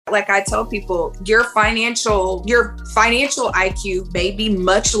Like I tell people, your financial IQ may be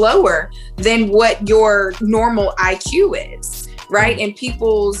much lower than what your normal IQ is. Right. And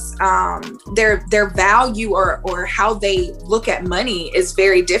people's their value or how they look at money is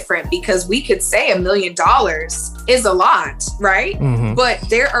very different, because we could say $1 million is a lot. Right. Mm-hmm. But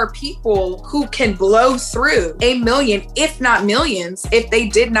there are people who can blow through $1 million, if not millions, if they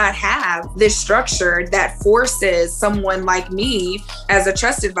did not have this structure that forces someone like me as a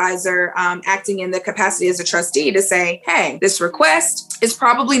trust advisor, acting in the capacity as a trustee, to say, hey, this request is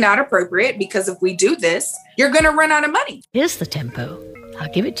probably not appropriate, because if we do this, you're going to run out of money. Here's the tempo. I'll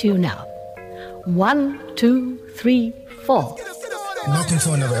give it to you now. 1, 2, 3, 4. Welcome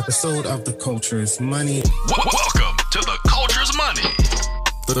to another episode of The Culture's Money. Welcome to The Culture's Money.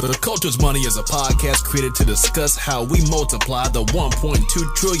 The Culture's Money is a podcast created to discuss how we multiply the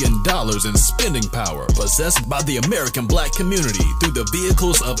 $1.2 trillion in spending power possessed by the American Black community through the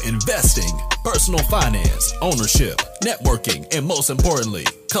vehicles of investing, personal finance, ownership, networking, and most importantly,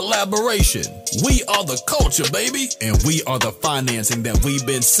 collaboration. We are the culture, baby, and we are the financing that we've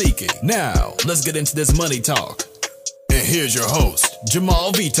been seeking. Now, let's get into this money talk. And here's your host,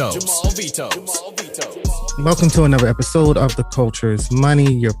 Jamal Vitos. Welcome to another episode of The Culture's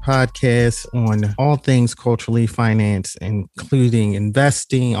Money, your podcast on all things culturally finance, including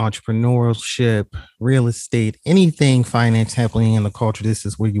investing, entrepreneurship, real estate, anything finance happening in the culture. This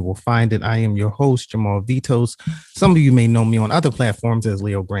is where you will find it. I am your host, Jamal Vitos. Some of you may know me on other platforms as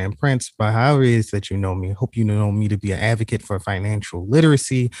Leo Grand Prince, but however it is that you know me, I hope you know me to be an advocate for financial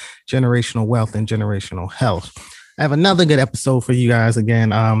literacy, generational wealth, and generational health. I have another good episode for you guys again.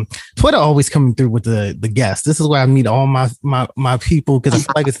 Twitter always coming through with the guests. This is where I meet all my people, because I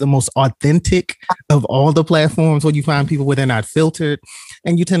feel like it's the most authentic of all the platforms where you find people where they're not filtered,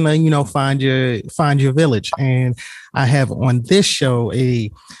 and you tend to, find your village. And I have on this show a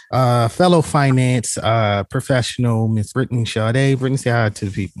fellow finance professional, Miss Brittani Sade. Brittani, say hi to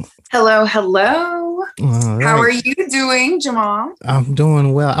the people. Hello. Right. How are you doing, Jamal? I'm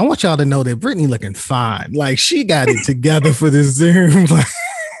doing well. I want y'all to know that Brittani looking fine. Like, she got it together for this Zoom.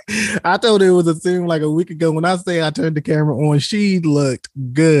 I told her it was a Zoom like a week ago. When I say I turned the camera on, she looked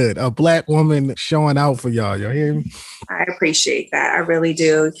good. A Black woman showing out for y'all. Y'all hear me? I appreciate that. I really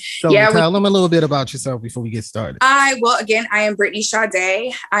do. So tell them a little bit about yourself before we get started. I am Brittani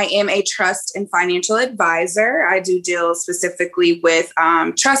Sade. I am a trust and financial advisor. I do deal specifically with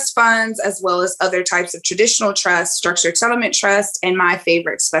trust funds, as well as other types of traditional trusts, structured settlement trust, and my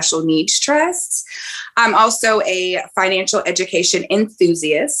favorite, special needs trusts. I'm also a financial education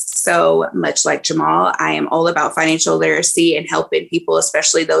enthusiast. So much like Jamal, I am all about financial literacy and helping people,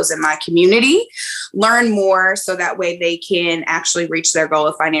 especially those in my community, learn more so that way they can actually reach their goal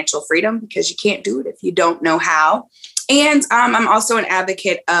of financial freedom, because you can't do it if you don't know how. And I'm also an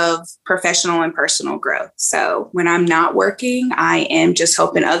advocate of professional and personal growth. So when I'm not working, I am just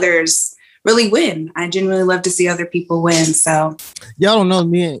helping others really win. I genuinely love to see other people win. So y'all don't know,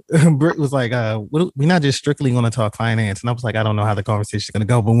 me and Britt was like, we're not just strictly going to talk finance. And I was like, I don't know how the conversation is going to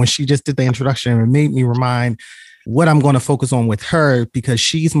go. But when she just did the introduction, it made me remind what I'm going to focus on with her, because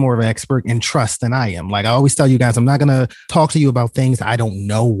she's more of an expert in trust than I am. Like I always tell you guys, I'm not going to talk to you about things I don't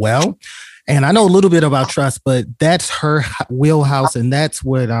know well. And I know a little bit about trust, but that's her wheelhouse. And that's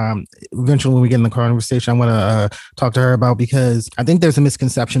what eventually when we get in the conversation, I want to talk to her about, because I think there's a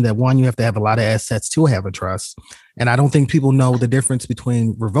misconception that, one, you have to have a lot of assets to have a trust. And I don't think people know the difference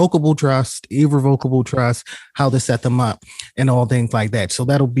between revocable trust, irrevocable trust, how to set them up, and all things like that. So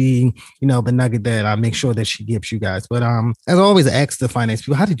that'll be, the nugget that I make sure that she gives you guys. But as I always ask the finance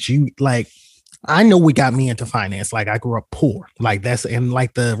people, how did you I know what got me into finance. Like I grew up poor, and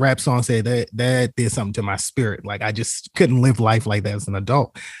like the rap song said, that did something to my spirit. Like I just couldn't live life like that as an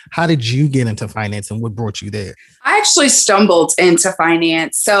adult. How did you get into finance, and what brought you there? I actually stumbled into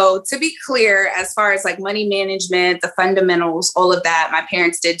finance. So to be clear, as far as like money management, the fundamentals, all of that, my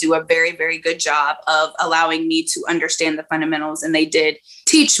parents did do a very, very good job of allowing me to understand the fundamentals. And they did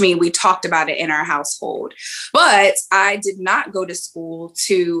teach me. We talked about it in our household, but I did not go to school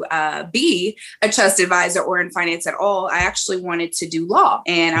to be a trust advisor or in finance at all. I actually wanted to do law,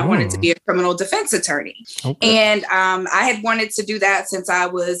 and I wanted to be a criminal defense attorney. Okay. And I had wanted to do that since I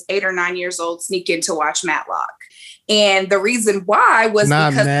was 8 or 9 years old, sneak in to watch Matlock. And the reason why was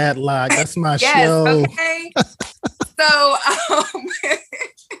not because Matlock. That's my yes, show. Okay. So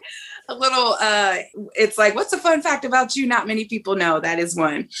a little, it's like, what's a fun fact about you? Not many people know. That is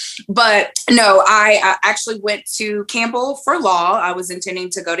one. But no, I actually went to Campbell for law. I was intending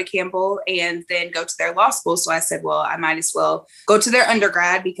to go to Campbell and then go to their law school. So I said, well, I might as well go to their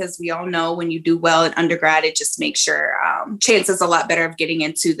undergrad, because we all know when you do well in undergrad, it just makes your chances a lot better of getting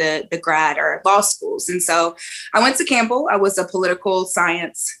into the grad or law schools. And so I went to Campbell. I was a political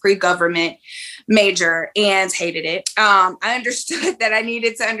science, pre-government major, and hated it. I understood that I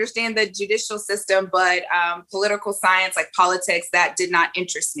needed to understand the judicial system, but political science, like politics, that did not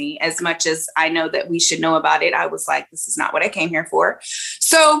interest me as much as I know that we should know about it. I was like, this is not what I came here for.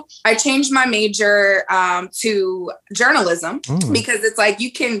 So I changed my major to journalism, because it's like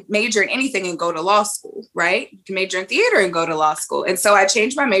you can major in anything and go to law school, right? You can major in theater and go to law school. And so I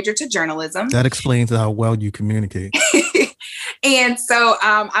changed my major to journalism. That explains how well you communicate. And so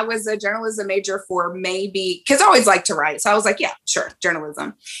I was a journalism major for maybe, because I always like to write. So I was like, yeah, sure,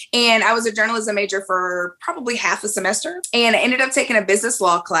 journalism. And I was a journalism major for probably half a semester. And I ended up taking a business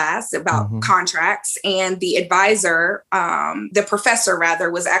law class about contracts. And the advisor, the professor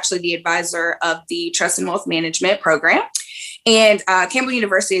rather, was actually the advisor of the Trust and Wealth Management program. And Campbell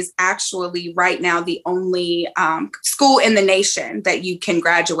University is actually right now the only school in the nation that you can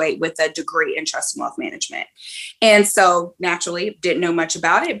graduate with a degree in trust and wealth management. And so naturally didn't know much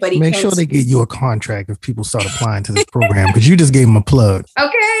about it, but make sure they get you a contract if people start applying to this program, because you just gave them a plug.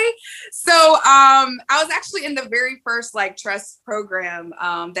 Okay. So I was actually in the very first like trust program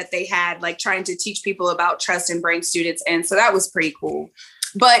that they had, like trying to teach people about trust and bring students in. So that was pretty cool.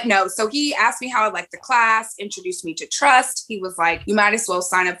 But no, so he asked me how I liked the class, introduced me to trust. He was like, you might as well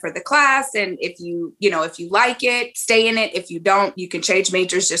sign up for the class. And if you like it, stay in it. If you don't, you can change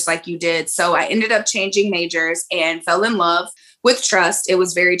majors just like you did. So I ended up changing majors and fell in love with trust. It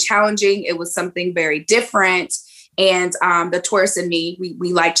was very challenging. It was something very different. And the Taurus in me,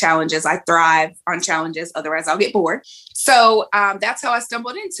 we like challenges. I thrive on challenges. Otherwise, I'll get bored. So that's how I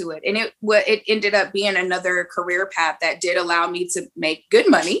stumbled into it. And it ended up being another career path that did allow me to make good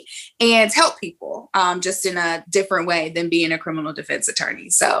money and help people just in a different way than being a criminal defense attorney.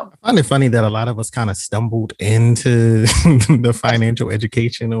 So I find it funny that a lot of us kind of stumbled into the financial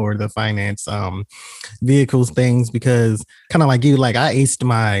education or the finance vehicles things, because kind of like you, like I aced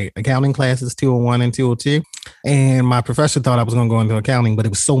my accounting classes 201 and 202. And my professor thought I was going to go into accounting, but it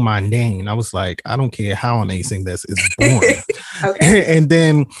was so mundane. I was like, I don't care how I'm acing this. It's boring. Okay. And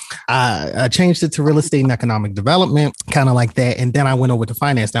then I changed it to real estate and economic development, kind of like that. And then I went over to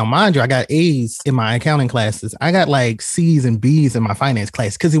finance. Now, mind you, I got A's in my accounting classes. I got like C's and B's in my finance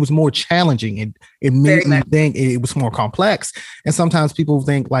class because it was more challenging. It made me think it was more complex. And sometimes people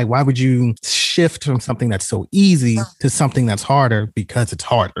think like, why would you shift from something that's so easy to something that's harder? Because it's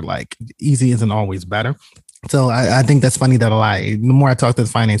harder. Like easy isn't always better. So I think that's funny that the more I talk to the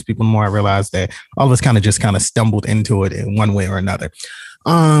finance people, the more I realize that all of us kind of stumbled into it in one way or another.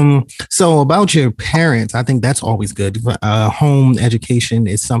 So about your parents, I think that's always good. Home education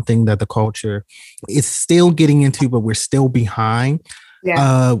is something that the culture is still getting into, but we're still behind.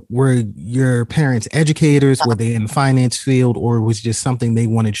 Yeah. Were your parents educators? Were they in the finance field, or was it just something they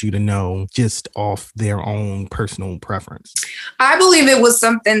wanted you to know just off their own personal preference? I believe it was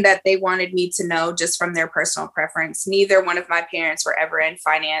something that they wanted me to know just from their personal preference. Neither one of my parents were ever in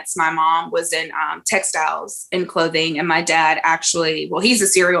finance. My mom was in textiles and clothing, and my dad actually, well, he's a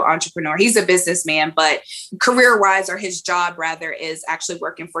serial entrepreneur. He's a businessman, but career-wise, or his job rather, is actually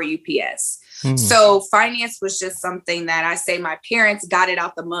working for UPS. So finance was just something that I say my parents got it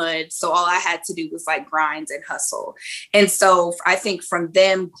out the mud. So all I had to do was like grind and hustle. And so I think from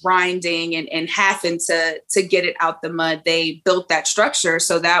them grinding and having to get it out the mud, they built that structure.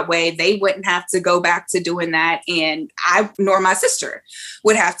 So that way they wouldn't have to go back to doing that. And I, nor my sister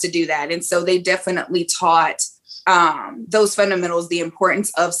would have to do that. And so they definitely taught those fundamentals, the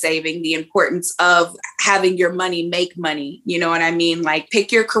importance of saving, the importance of having your money make money. You know what I mean? Like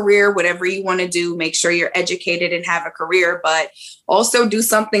pick your career, whatever you want to do, make sure you're educated and have a career, but also do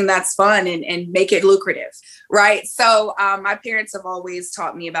something that's fun and make it lucrative. Right. So my parents have always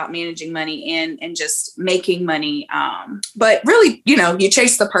taught me about managing money and just making money. But really, you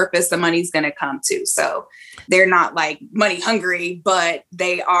chase the purpose, the money's going to come to. So they're not like money hungry, but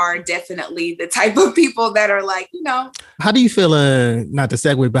they are definitely the type of people that are like, How do you feel, not to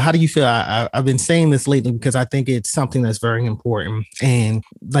segue, but how do you feel? I've been saying this lately because I think it's something that's very important. And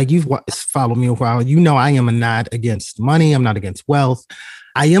like you've followed me a while, I am not against money. I'm not against wealth.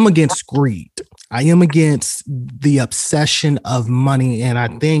 I am against greed. I am against the obsession of money. And I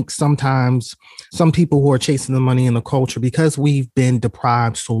think sometimes some people who are chasing the money in the culture, because we've been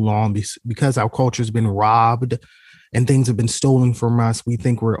deprived so long, because our culture has been robbed and things have been stolen from us, we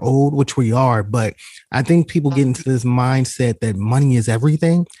think we're old, which we are. But I think people get into this mindset that money is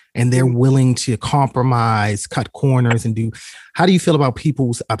everything, and they're willing to compromise, cut corners, and do. How do you feel about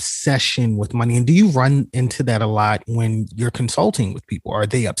people's obsession with money? And do you run into that a lot when you're consulting with people? Are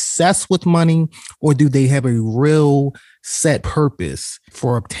they obsessed with money, or do they have a real set purpose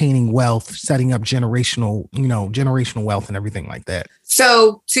for obtaining wealth, setting up generational wealth and everything like that?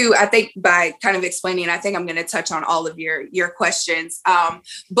 So I think by kind of explaining, I think I'm going to touch on all of your questions.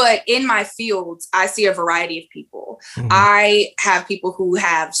 But in my fields, I see a variety of people. Mm-hmm. I have people who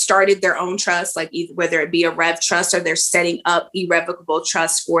have started their own trust, like whether it be a Rev Trust, or they're setting up Irrevocable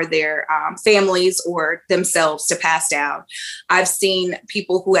Trust for their families or themselves to pass down. I've seen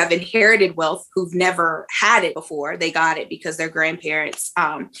people who have inherited wealth who've never had it before. They got it because their grandparents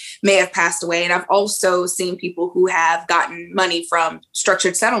may have passed away. And I've also seen people who have gotten money from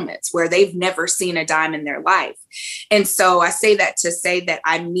structured settlements where they've never seen a dime in their life. And so I say that to say that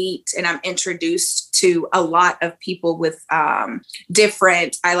I meet and I'm introduced to a lot of people with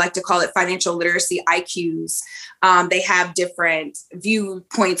different, I like to call it financial literacy IQs. They have different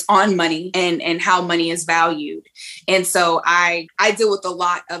viewpoints on money and how money is valued. And so I deal with a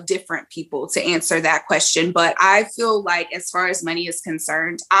lot of different people to answer that question. But I feel like as far as money is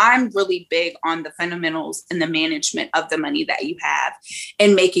concerned, I'm really big on the fundamentals and the management of the money that you have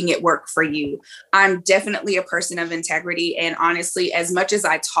and making it work for you. I'm definitely a person of integrity. And honestly, as much as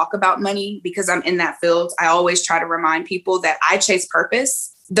I talk about money, because I'm in that field, I always try to remind people that I chase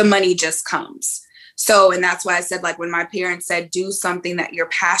purpose. The money just comes. So, and that's why I said, like, when my parents said, do something that you're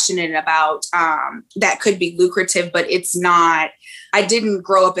passionate about, that could be lucrative, but it's not. I didn't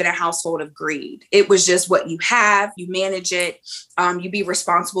grow up in a household of greed. It was just what you have, you manage it, you be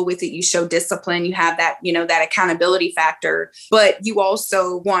responsible with it, you show discipline, you have that, that accountability factor, but you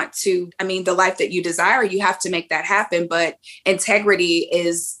also want to, the life that you desire, you have to make that happen. But integrity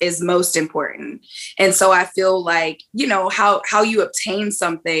is most important. And so I feel like, how you obtain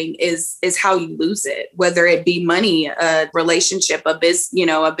something is how you lose it, whether it be money, a relationship, a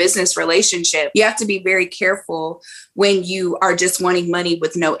business relationship. You have to be very careful when you are just wanting money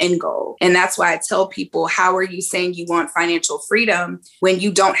with no end goal. And that's why I tell people, how are you saying you want financial freedom when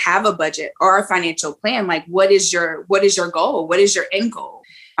you don't have a budget or a financial plan? Like, what is your goal? What is your end goal?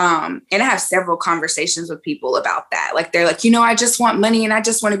 And I have several conversations with people about that. Like, they're like, I just want money and I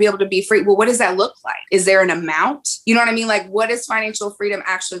just want to be able to be free. Well, what does that look like? Is there an amount? You know what I mean? Like, what does financial freedom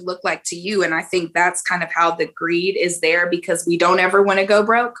actually look like to you? And I think that's kind of how the greed is there, because we don't ever want to go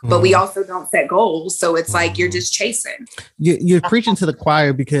broke, but we also don't set goals. So it's like, you're just chasing. You're preaching to the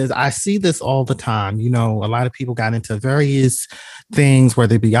choir, because I see this all the time. A lot of people got into various things,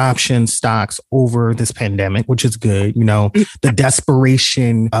 whether it be options, stocks, over this pandemic, which is good. The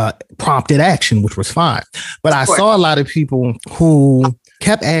desperation prompted action, which was fine. But I saw a lot of people who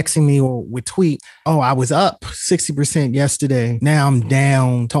kept asking me or would tweet, I was up 60% yesterday. Now I'm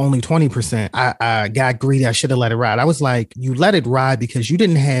down to only 20%. I got greedy. I should have let it ride. I was like, you let it ride because you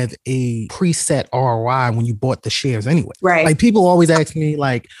didn't have a preset ROI when you bought the shares anyway. Right. Like, people always ask me,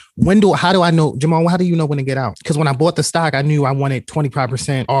 like, how do I know, Jamal, how do you know when to get out? Because when I bought the stock, I knew I wanted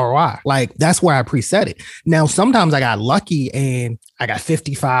 25% ROI. Like, that's where I preset it. Now, sometimes I got lucky and I got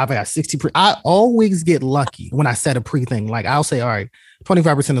 55, I got 60%. I always get lucky when I set a pre-thing. Like, I'll say, all right,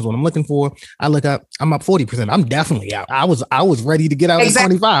 25% is what I'm looking for. I look up, I'm up 40%. I'm definitely out. I was ready to get out at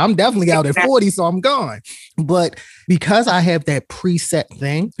 25. I'm definitely out at 40, so I'm gone. But because I have that preset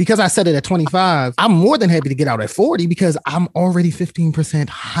thing, because I set it at 25, I'm more than happy to get out at 40 because I'm already 15%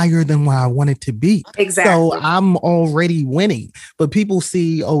 higher than where I want it to be. Exactly. So I'm already winning. But people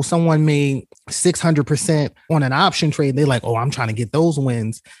see, someone made 600% on an option trade. They're like, I'm trying to get those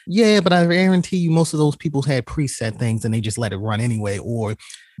wins. Yeah, but I guarantee you most of those people had preset things and they just let it run anyway. Or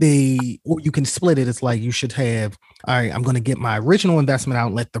you can split it. It's like, you should have, all right, I'm going to get my original investment out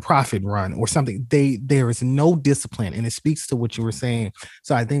and let the profit run or something. There is no discipline, and it speaks to what you were saying.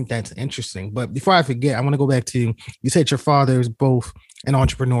 So I think that's interesting. But before I forget, I want to go back to, you said your father is both an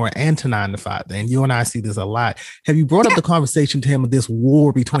entrepreneur and to 9 to 5. And you and I see this a lot. Have you brought up the conversation to him of this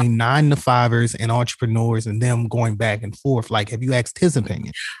war between 9 to 5ers and entrepreneurs and them going back and forth? Like, have you asked his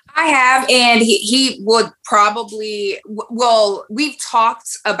opinion? I have, and he would probably, we've talked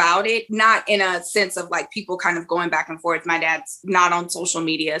about it, not in a sense of like people kind of going back and forth. My dad's not on social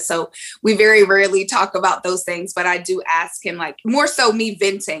media, so we very rarely talk about those things, but I do ask him, like, more so me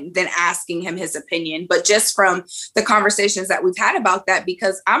venting than asking him his opinion, but just from the conversations that we've had about that,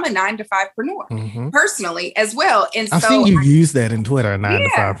 because I'm a 9 to 5preneur personally as well. And I've seen you use that in Twitter, 9 to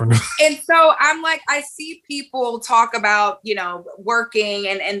 5preneur. And so I'm like, I see people talk about, working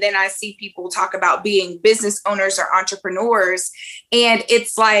and then then I see people talk about being business owners or entrepreneurs. And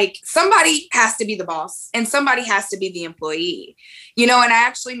it's like somebody has to be the boss and somebody has to be the employee. And I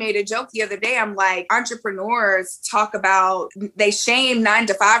actually made a joke the other day. I'm like, entrepreneurs talk about, they shame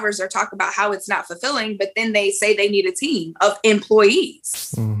 9-to-5ers or talk about how it's not fulfilling, but then they say they need a team of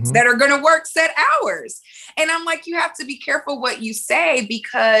employees that are going to work set hours. And I'm like, you have to be careful what you say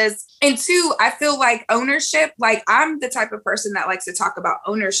because, and two, I feel like ownership, like I'm the type of person that likes to talk about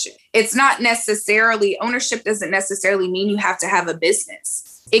ownership. It's not necessarily, ownership doesn't necessarily mean you have to have a business.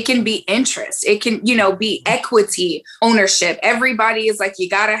 It can be interest. It can, be equity ownership. Everybody is like, you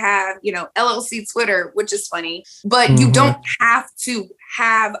got to have, LLC Twitter, which is funny, but you don't have to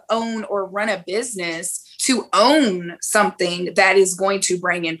own or run a business to own something that is going to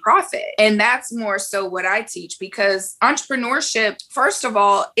bring in profit. And that's more so what I teach, because entrepreneurship, first of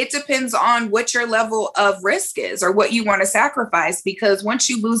all, it depends on what your level of risk is or what you want to sacrifice. Because once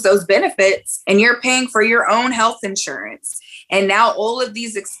you lose those benefits and you're paying for your own health insurance, and now all of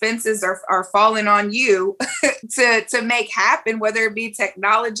these expenses are falling on you to make happen, whether it be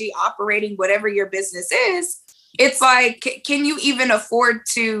technology, operating, whatever your business is. It's like, can you even afford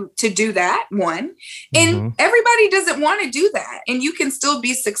to do that? One, and everybody doesn't want to do that. And you can still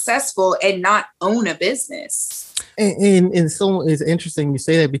be successful and not own a business. And so it's interesting you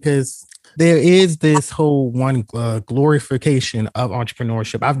say that because there is this whole glorification of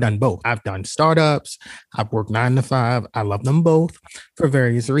entrepreneurship. I've done both. I've done startups. I've worked 9-to-5. I love them both for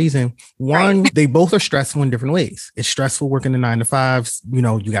various reasons. One, they both are stressful in different ways. It's stressful working the 9-to-5s.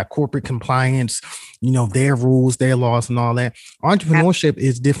 You got corporate compliance, their rules, their laws and all that. Entrepreneurship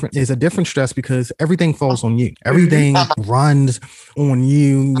is a different stress because everything falls on you. Everything runs on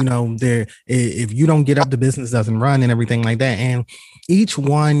you. If you don't get up, the business doesn't run and everything like that. And each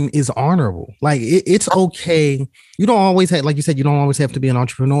one is honorable. Like it's okay. You don't always have, like you said, you don't always have to be an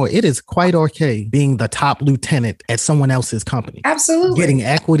entrepreneur. It is quite okay being the top lieutenant at someone else's company. Absolutely. Getting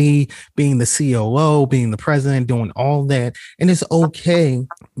equity, being the COO, being the president, doing all that. And it's okay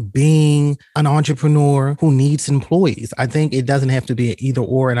being an entrepreneur who needs employees. I think it doesn't have to be an either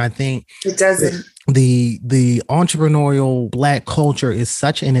or. And I think it doesn't. The entrepreneurial Black culture is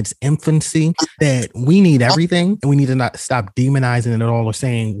such in its infancy that we need everything and we need to not stop demonizing it at all or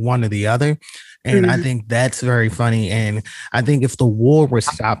saying one or the other. And I think that's very funny. And I think if the war was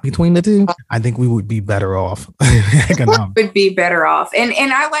stopped between the two, I think we would be better off. Would be better off. And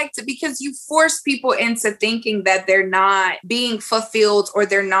I like to, because you force people into thinking that they're not being fulfilled or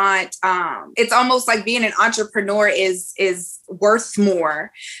they're not, it's almost like being an entrepreneur is worth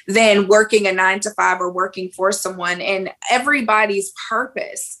more than working a 9-to-5 or working for someone. And everybody's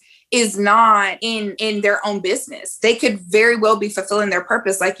purpose is not in their own business. They could very well be fulfilling their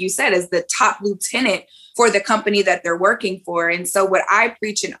purpose, like you said, as the top lieutenant for the company that they're working for. And so what I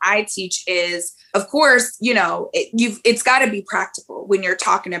preach and I teach is, of course, it's got to be practical when you're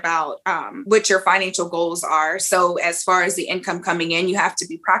talking about what your financial goals are. So as far as the income coming in, you have to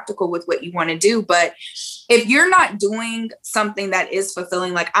be practical with what you want to do. But if you're not doing something that is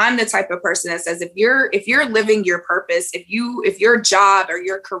fulfilling, like I'm the type of person that says, if you're living your purpose, if your job or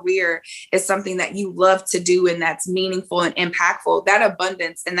your career is something that you love to do and that's meaningful and impactful, that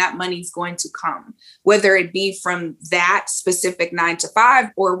abundance and that money is going to come, whether it be from that specific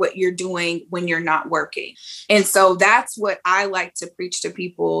 9-to-5 or what you're doing when you're not working. And so that's what I like to preach to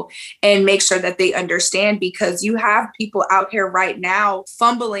people and make sure that they understand, because you have people out here right now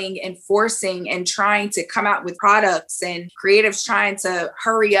fumbling and forcing and trying to come out with products and creatives trying to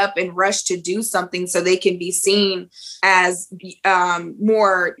hurry up and rush to do something so they can be seen as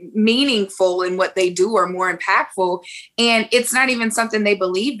more meaningful in what they do or more impactful. And it's not even something they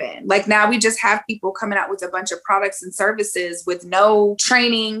believe in. Like now we just have people coming out with a bunch of products and services with no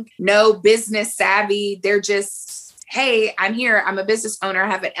training, no business savvy. They're just, hey, I'm here. I'm a business owner. I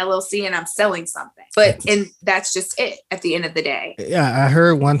have an LLC and I'm selling something. And that's just it at the end of the day. Yeah, I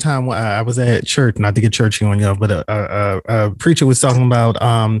heard one time I was at church, not to get churchy on you, but a preacher was talking about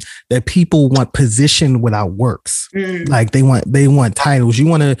that people want position without works. Like they want titles. You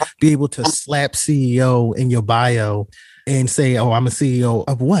want to be able to slap CEO in your bio and say, oh, I'm a CEO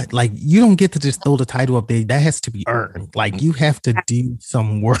of what? Like, you don't get to just throw the title up there. That has to be earned. Like, you have to do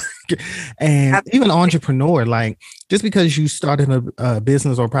some work. And even entrepreneur, like, just because you started a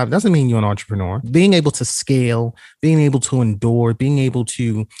business or product doesn't mean you're an entrepreneur. Being able to scale, being able to endure, being able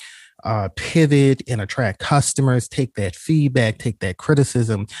to pivot and attract customers, take that feedback, take that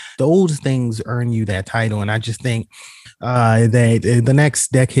criticism. Those things earn you that title. And I just think that the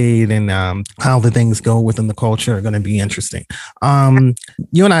next decade and how the things go within the culture are going to be interesting.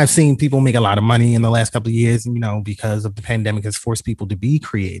 You and I have seen people make a lot of money in the last couple of years, because of the pandemic has forced people to be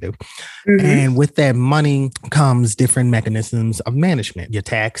creative. Mm-hmm. And with that money comes different mechanisms of management. Your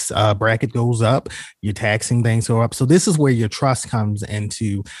tax bracket goes up, your taxing things go up. So this is where your trust comes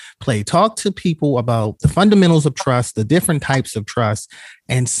into play. Talk to people about the fundamentals of trust, the different types of trust,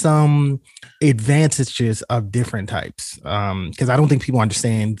 and some advantages of different types. Because I don't think people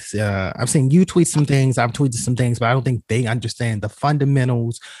understand. I've seen you tweet some things, I've tweeted some things, but I don't think they understand the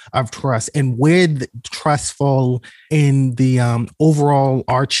fundamentals of trust and where the trust fall in the overall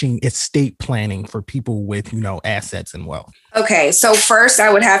arching estate planning for people with, assets and wealth. Okay, so first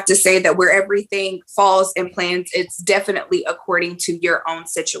I would have to say that where everything falls and plans, it's definitely according to your own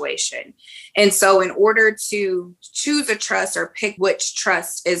situation. And so in order to choose a trust or pick which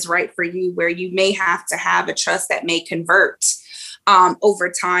trust is right for you, where you may have to have a trust that may convert over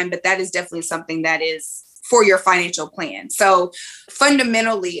time, but that is definitely something that is for your financial plan. So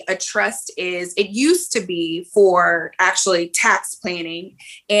fundamentally, a trust it used to be for actually tax planning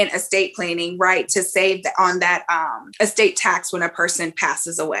and estate planning, right? To save on that estate tax when a person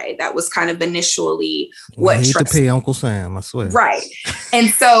passes away. That was kind of initially what I hate trust. To pay Uncle Sam, I swear. Right. And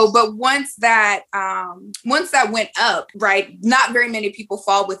so, but once that went up, right, not very many people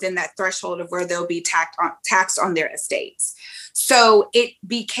fall within that threshold of where they'll be taxed on their estates. So it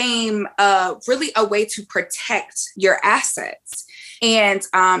became really a way to protect your assets. And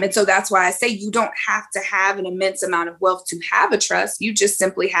so that's why I say you don't have to have an immense amount of wealth to have a trust. You just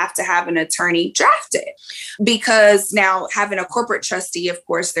simply have to have an attorney draft it. Because now having a corporate trustee, of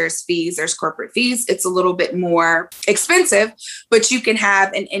course, there's corporate fees. It's a little bit more expensive, but you can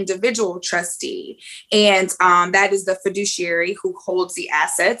have an individual trustee. And that is the fiduciary who holds the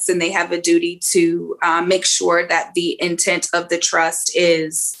assets, and they have a duty to make sure that the intent of the trust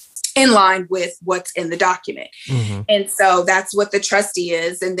is in line with what's in the document. Mm-hmm. And so that's what the trustee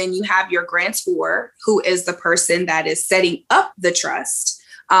is. And then you have your grantor, who is the person that is setting up the trust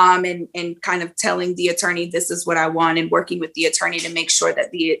and kind of telling the attorney, this is what I want, and working with the attorney to make sure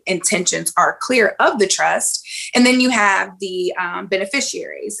that the intentions are clear of the trust. And then you have the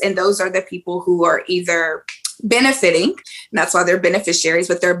beneficiaries. And those are the people who are either benefiting, and that's why they're beneficiaries,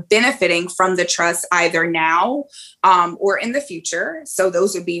 but they're benefiting from the trust either now or in the future. So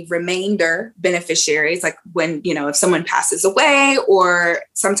those would be remainder beneficiaries, like when, if someone passes away or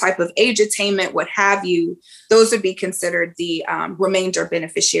some type of age attainment, what have you, those would be considered the remainder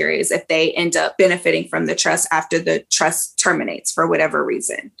beneficiaries if they end up benefiting from the trust after the trust terminates for whatever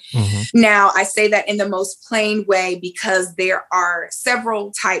reason. Mm-hmm. Now, I say that in the most plain way because there are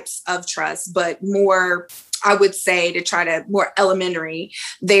several types of trusts, but more, I would say, to try to more elementary,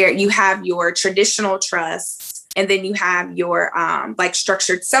 there you have your traditional trusts, and then you have your like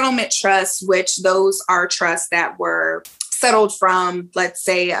structured settlement trusts, which those are trusts that were settled from, let's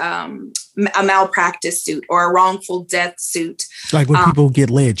say, a malpractice suit or a wrongful death suit. Like when people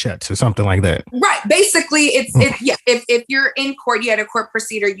get lead checks or something like that. Right. Basically, if you're in court, you had a court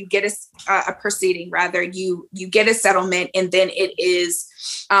procedure, you get a proceeding, rather, you get a settlement, and then it is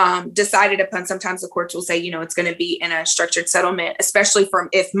decided upon. Sometimes the courts will say, it's going to be in a structured settlement, especially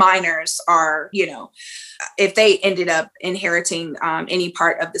if minors are, if they ended up inheriting any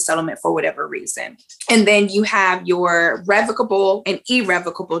part of the settlement for whatever reason. And then you have your revocable and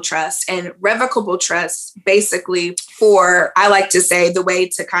irrevocable trust. And revocable trust, basically, I like to say the way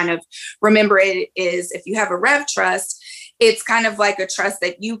to kind of remember it is, if you have a rev trust, it's kind of like a trust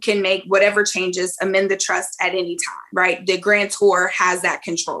that you can make whatever changes, amend the trust at any time, right? The grantor has that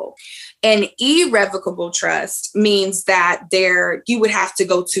control. An irrevocable trust means that you would have to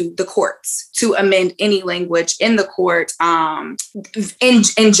go to the courts to amend any language in the court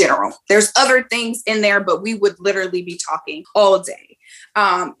in general. There's other things in there, but we would literally be talking all day.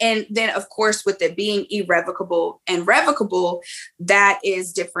 And then, of course, with it being irrevocable and revocable, that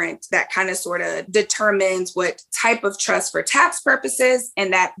is different. That kind of sort of determines what type of trust for tax purposes,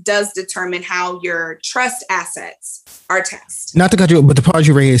 and that does determine how your trust assets are taxed. Not to cut you, but the part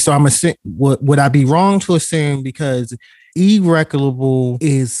you raised, so I'm assuming, would I be wrong to assume, because irrevocable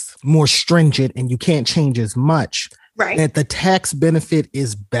is more stringent and you can't change as much, right, that the tax benefit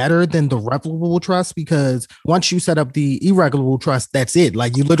is better than the revocable trust? Because once you set up the irrevocable trust, that's it.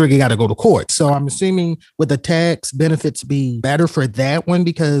 Like, you literally got to go to court. So I'm assuming would the tax benefits be better for that one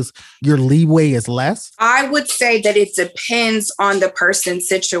because your leeway is less? I would say that it depends on the person's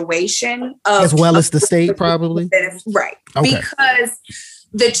situation. As well as the state, probably? Right. Okay. Because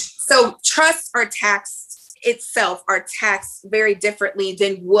So trusts are taxed very differently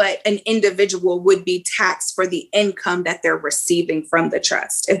than what an individual would be taxed for the income that they're receiving from the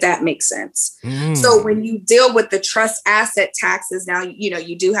trust, if that makes sense. So when you deal with the trust asset taxes, now,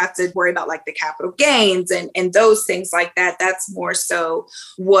 you do have to worry about like the capital gains and those things like that. That's more so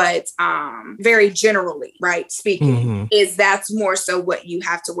what, very generally, right, speaking, is that's more so what you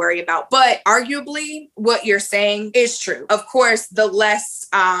have to worry about. But arguably what you're saying is true. Of course, the less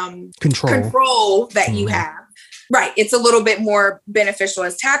control that you have. Right. It's a little bit more beneficial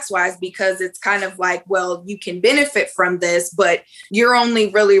as tax-wise because it's kind of like, well, you can benefit from this, but you're only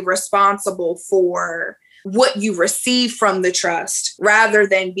really responsible for what you receive from the trust rather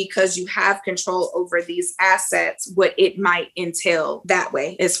than because you have control over these assets, what it might entail that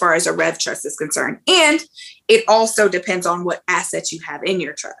way as far as a Rev trust is concerned. And it also depends on what assets you have in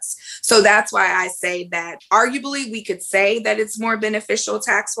your trust. So that's why I say that arguably we could say that it's more beneficial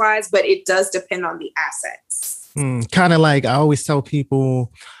tax-wise, but it does depend on the assets. Kind of like I always tell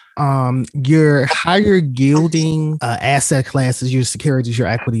people, your higher yielding asset classes, your securities, your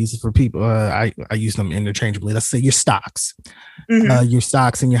equities for people, I use them interchangeably. Let's say your stocks, your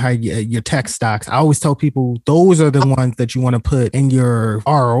stocks and your tech stocks. I always tell people those are the ones that you want to put in your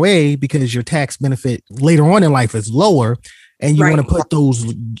ROA because your tax benefit later on in life is lower. And you want to put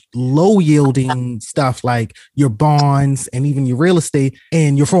those low yielding stuff like your bonds and even your real estate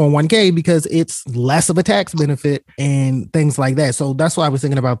in your 401k because it's less of a tax benefit and things like that. So that's why I was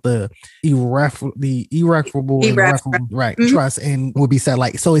thinking about the irrevocable trust and would be set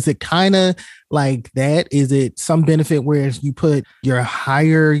like, so is it kind of like that? Is it some benefit where you put your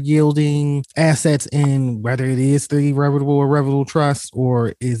higher yielding assets in, whether it is the irrevocable or revocable trust,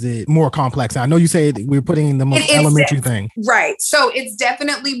 or is it more complex? I know you said we're putting in the most elementary thing. Right. So it's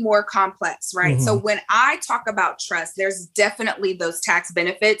definitely more complex, right? So when I talk about trust, there's definitely those tax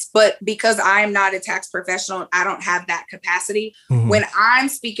benefits, but because I'm not a tax professional, I don't have that capacity. When I'm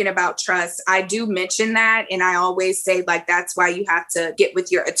speaking about trust, I do mention that. And I always say like, that's why you have to get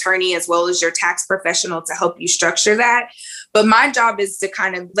with your attorney as well as your tax professional to help you structure that. But my job is to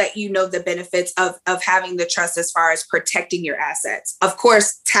kind of let you know the benefits of having the trust as far as protecting your assets. Of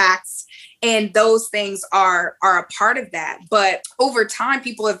course, tax and those things are a part of that. But over time,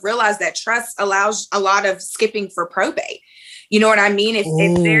 people have realized that trust allows a lot of skipping for probate. You know what I mean? If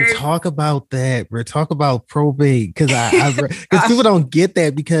there's talk about that. We're talking about probate because because people don't get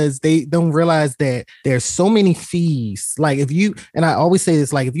that because they don't realize that there's so many fees. Like and I always say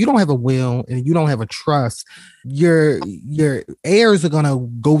this, like if you don't have a will and you don't have a trust, your heirs are going to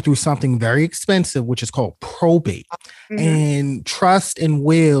go through something very expensive, which is called probate. And trust and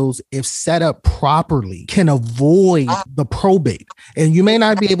wills, if set up properly, can avoid the probate. And you may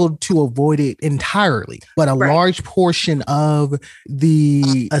not be able to avoid it entirely, but a large portion of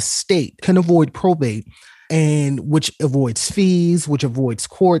the estate can avoid probate. And which avoids fees, which avoids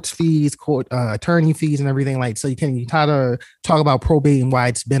court attorney fees and everything like. So you can kind of talk about probate and why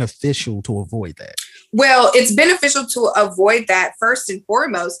it's beneficial to avoid that. Well, it's beneficial to avoid that first and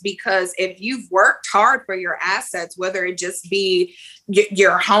foremost, because if you've worked hard for your assets, whether it just be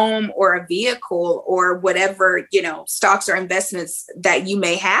your home or a vehicle or whatever, stocks or investments that you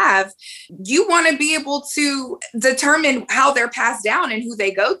may have, you want to be able to determine how they're passed down and who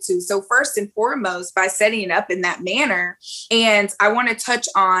they go to. So first and foremost, by setting it up in that manner. And I want to touch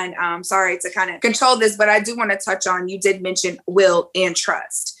on, sorry to kind of control this, but I do want to touch on, you did mention will and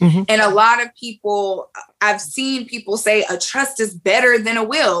trust. And a lot of people, I've seen people say a trust is better than a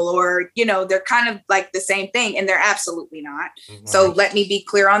will, or, they're kind of like the same thing, and they're absolutely not. So let me be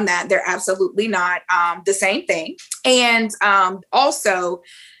clear on that. They're absolutely not the same thing. And also,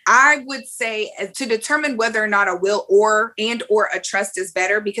 I would say to determine whether or not a will or a trust is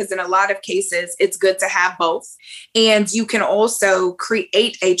better, because in a lot of cases, it's good to have both. And you can also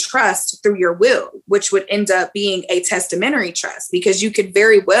create a trust through your will, which would end up being a testamentary trust, because you could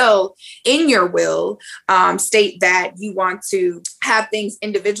very well in your will state that you want to have things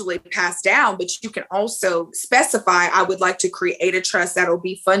individually passed down, but you can also specify, I would like to create a trust that'll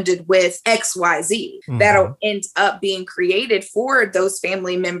be funded with XYZ. That'll end up being created for those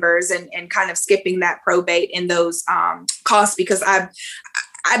family members and kind of skipping that probate and those costs, because I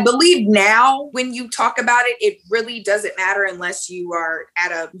believe now when you talk about it, it really doesn't matter unless you are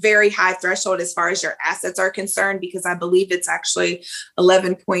at a very high threshold as far as your assets are concerned, because I believe it's actually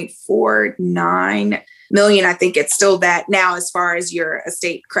 11.49 million. I think it's still that now as far as your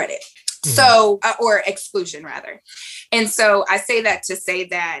estate credit. So, or exclusion rather. And so I say that to say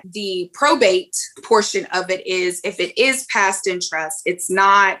that the probate portion of it is, if it is passed in trust, it's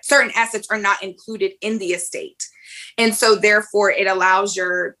not, certain assets are not included in the estate. And so therefore it allows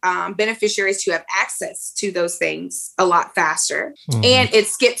your beneficiaries to have access to those things a lot faster. And it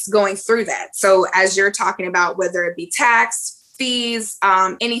skips going through that. So as you're talking about, whether it be tax, fees,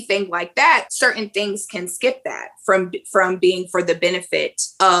 anything like that, certain things can skip that from being for the benefit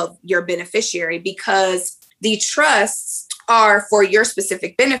of your beneficiary, because the trusts are for your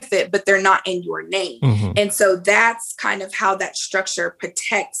specific benefit, but they're not in your name. And so that's kind of how that structure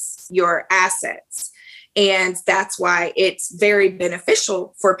protects your assets. And that's why it's very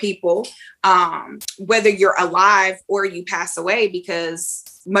beneficial for people, whether you're alive or you pass away, because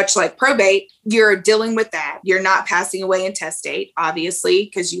much like probate, you're dealing with that. You're not passing away intestate, obviously,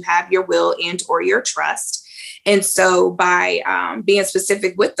 because you have your will and or your trust. And so by being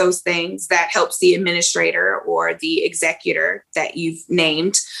specific with those things, that helps the administrator or the executor that you've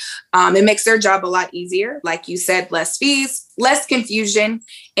named. It makes their job a lot easier. Like you said, less fees, less confusion.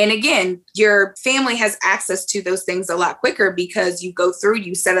 And again, your family has access to those things a lot quicker, because you go through,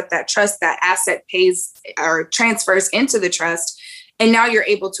 you set up that trust, that asset pays or transfers into the trust. And now you're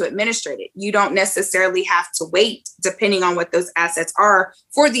able to administrate it. You don't necessarily have to wait, depending on what those assets are,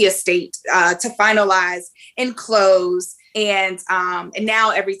 for the estate to finalize and close. And now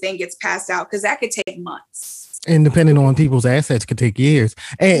everything gets passed out, because that could take months. And depending on people's assets, could take years.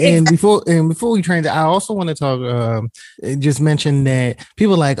 And before we train, I also want to talk. Just mention that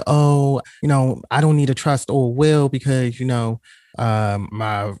people like, oh, I don't need a trust or will because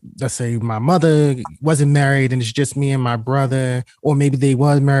let's say my mother wasn't married and it's just me and my brother, or maybe they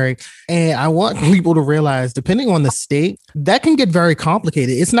was married. And I want people to realize, depending on the state, that can get very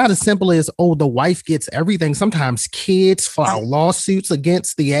complicated. It's not as simple as, oh, the wife gets everything. Sometimes kids file lawsuits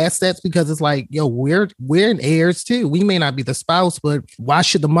against the assets, because it's like, yo, we're heirs too. We may not be the spouse, but why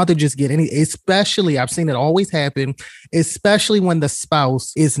should the mother just get any? Especially, I've seen it always happen, especially when the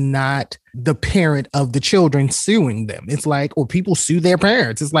spouse is not the parent of the children suing them. It's like, or people sue their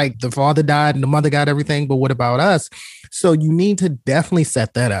parents. It's like the father died and the mother got everything, but what about us? So you need to definitely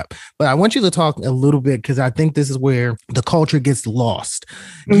set that up. But I want you to talk a little bit, because I think this is where the culture gets lost.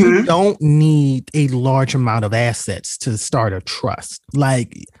 You don't need a large amount of assets to start a trust.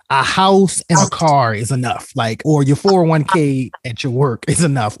 Like a house and a car is enough. Like, or your 401k at your work is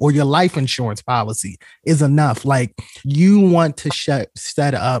enough, or your life insurance policy is enough. Like, you want to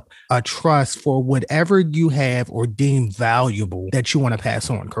set up a trust for whatever you have or deem valuable that you want to pass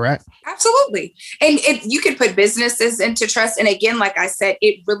on, correct? Absolutely. And you can put businesses into trust. And again, like I said,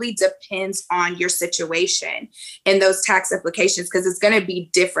 it really depends on your situation and those tax implications, because it's going to be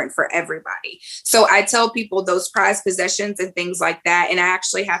different for everybody. So I tell people those prized possessions and things like that. And I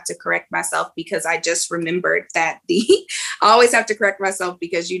actually have to correct myself, because I just remembered that I always have to correct myself,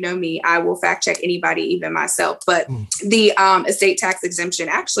 because you know me, I will fact check anybody, even myself. But the estate tax exemption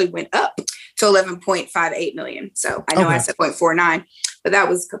actually went up to 11.58 million. So I know I said 0.49, but that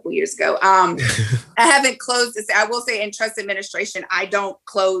was a couple years ago. I haven't closed this. I will say in trust administration, I don't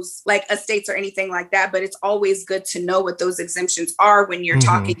close like estates or anything like that, but it's always good to know what those exemptions are when you're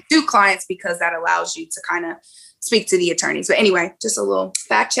talking to clients, because that allows you to kind of speak to the attorneys. But anyway, just a little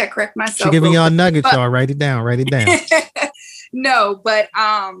fact check, correct myself. She's giving y'all nuggets, y'all. Write it down. No, but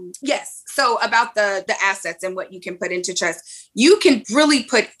yes. So about the assets and what you can put into trust, you can really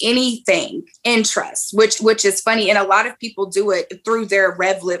put anything in trust, which is funny. And a lot of people do it through their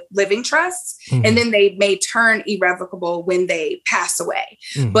living trusts, and then they may turn irrevocable when they pass away.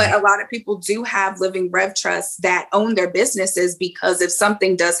 But a lot of people do have living rev trusts that own their businesses, because if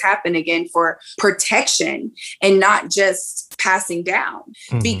something does happen, again, for protection and not just passing down,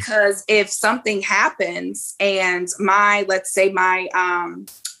 because if something happens and let's say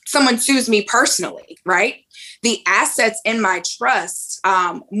someone sues me personally, right? The assets in my trust,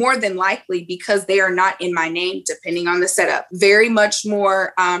 more than likely, because they are not in my name, depending on the setup, very much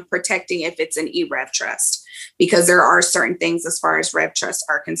more protecting if it's an e-rev trust, because there are certain things as far as rev trusts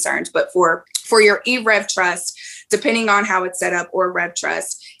are concerned. But for your e-rev trust, depending on how it's set up, or rev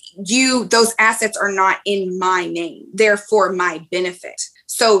trust, those assets are not in my name. They're for my benefit.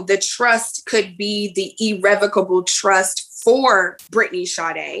 So the trust could be the irrevocable trust for Brittani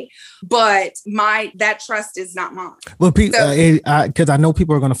Sade, but that trust is not mine. Well, because I know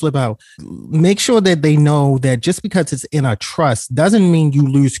people are going to flip out. Make sure that they know that just because it's in a trust doesn't mean you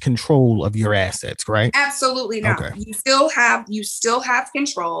lose control of your assets, right? Absolutely not. Okay. You still have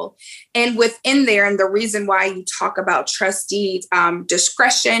control, and within there, and the reason why you talk about trustee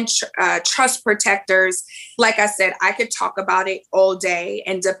discretion, trust protectors. Like I said, I could talk about it all day,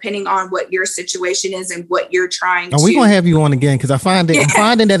 and depending on what your situation is and what you're trying to. Are we going to have you you on again because I'm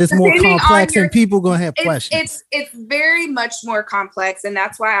finding that it's more complex and people gonna have questions. It's very much more complex, and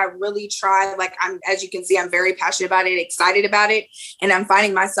that's why I really try. Like as you can see, I'm very passionate about it, excited about it, and I'm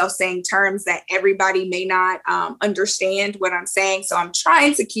finding myself saying terms that everybody may not understand what I'm saying. So I'm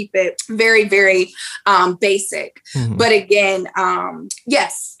trying to keep it very, very basic. Mm-hmm. But again,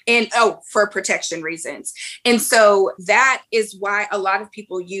 yes. And for protection reasons. And so that is why a lot of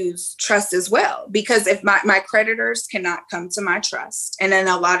people use trust as well, because if my creditors cannot come to my trust, and in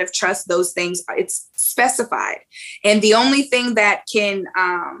a lot of trust, those things, it's specified. And the only thing that can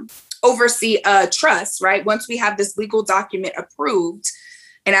oversee a trust, right? Once we have this legal document approved,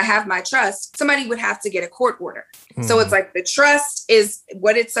 and I have my trust, somebody would have to get a court order. Mm-hmm. So it's like the trust is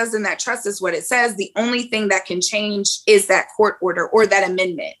what it says in that trust is what it says. The only thing that can change is that court order or that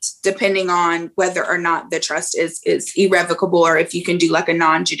amendment, depending on whether or not the trust is irrevocable or if you can do like a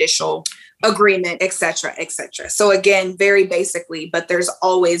non-judicial agreement, et cetera, et cetera. So again, very basically, but there's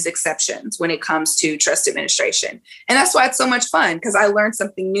always exceptions when it comes to trust administration. And that's why it's so much fun, because I learn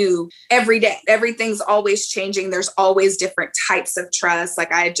something new every day. Everything's always changing. There's always different types of trust.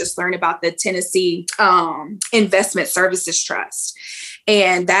 Like I just learned about the Tennessee Investment Services Trust.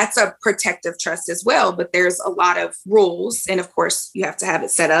 And that's a protective trust as well. But there's a lot of rules. And of course, you have to have it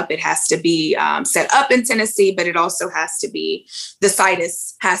set up. It has to be set up in Tennessee, but it also has to be, the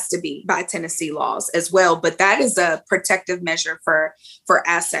situs has to be by Tennessee laws as well. But that is a protective measure for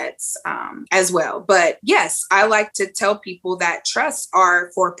assets as well. But yes, I like to tell people that trusts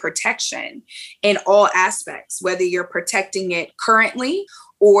are for protection in all aspects, whether you're protecting it currently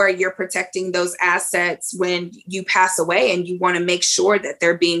or you're protecting those assets when you pass away and you want to make sure that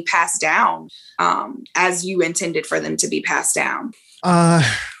they're being passed down as you intended for them to be passed down.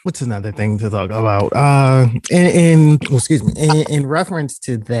 What's another thing to talk about? In reference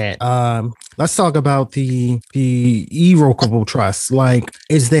to that, let's talk about the irrevocable trust. Like,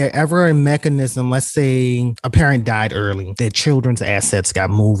 is there ever a mechanism? Let's say a parent died early, their children's assets got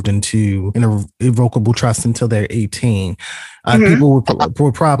moved into an irrevocable trust until they're 18. People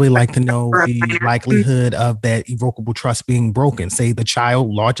would probably like to know the likelihood of that irrevocable trust being broken. Say the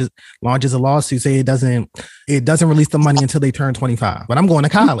child launches a lawsuit, say it doesn't release the money until they turn 25. But I'm going to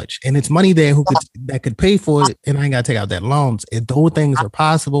college, and it's money there that could pay for it, and I ain't got to take out that loans. If those things are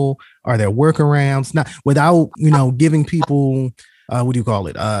possible, are there workarounds? Not without giving people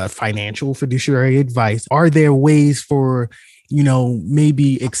financial fiduciary advice. Are there ways for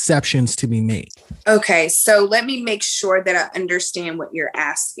maybe exceptions to be made? Okay, so let me make sure that I understand what you're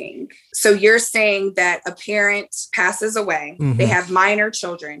asking. So you're saying that a parent passes away, mm-hmm. they have minor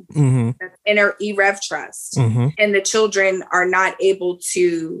children mm-hmm. in an IREV trust, mm-hmm. and the children are not able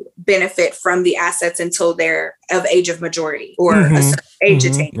to benefit from the assets until they're of age of majority or mm-hmm. a certain age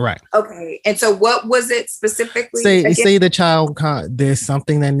mm-hmm. attainment. Right. Okay, and so what was it specifically? Say the child, there's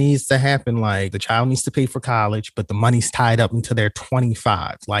something that needs to happen, like the child needs to pay for college, but the money's tied up until they're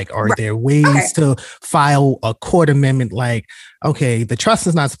 25. Like, are there ways to file a court amendment? Like, okay, the trust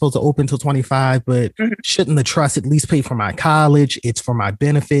is not supposed to open till 25, but mm-hmm. shouldn't the trust at least pay for my college? It's for my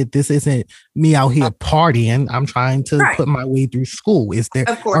benefit. This isn't me out here partying. I'm trying to put my way through school.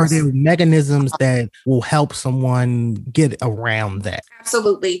 Are there mechanisms that will help someone get around that?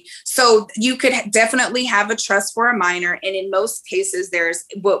 Absolutely. So you could definitely have a trust for a minor. And in most cases, there's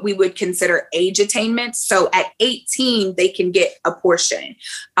what we would consider age attainment. So at 18, they can get a portion.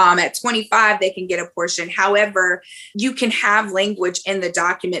 At 25, they can get a portion. However, you can have language in the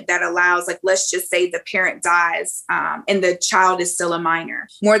document that allows, like, let's just say the parent dies and the child is still a minor.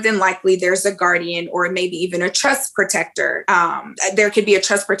 More than likely, there's a guardian or maybe even a trust protector. There could be a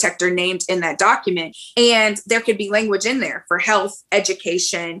trust protector named in that document. And there could be language in there for health,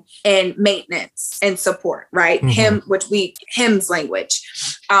 education, and maintenance and support, right? Mm-hmm. HIM's language,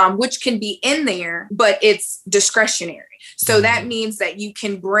 which can be in there, but it's discretionary. So that means that you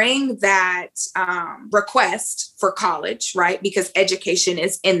can bring that request for college, right? Because education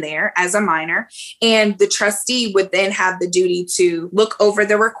is in there as a minor. And the trustee would then have the duty to look over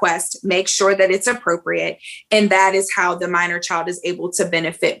the request, make sure that it's appropriate. And that is how the minor child is able to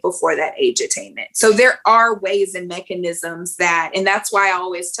benefit before that age attainment. So there are ways and mechanisms and that's why I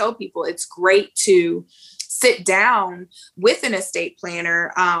always tell people it's great to sit down with an estate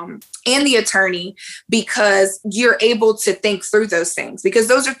planner and the attorney, because you're able to think through those things, because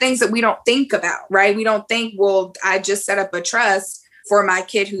those are things that we don't think about, right? We don't think, well, I just set up a trust for my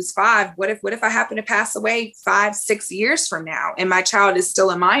kid who's 5. What if I happen to pass away 5-6 years from now and my child is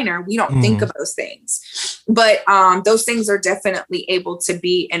still a minor? We don't think of those things, but those things are definitely able to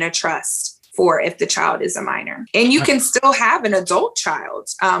be in a trust. for if the child is a minor. And you can still have an adult child.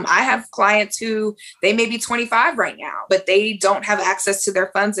 I have clients who they may be 25 right now, but they don't have access to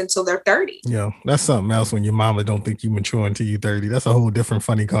their funds until they're 30. Yeah, that's something else when your mama don't think you mature until you're 30. That's a whole different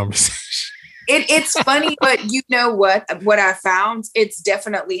funny conversation. It's funny, but you know what I found? It's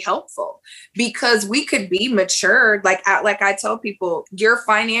definitely helpful because we could be matured. Like I tell people, your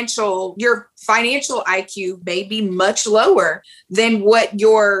financial IQ may be much lower than what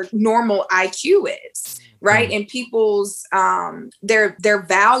your normal IQ is. Right. And people's their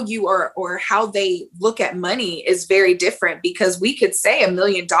value or how they look at money is very different, because we could say $1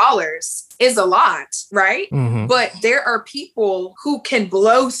 million is a lot. Right. Mm-hmm. But there are people who can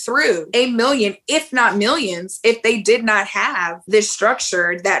blow through $1 million, if not millions, if they did not have this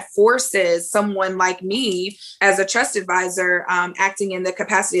structure that forces someone like me as a trust advisor, acting in the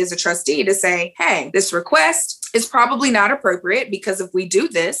capacity as a trustee, to say, hey, this request is probably not appropriate, because if we do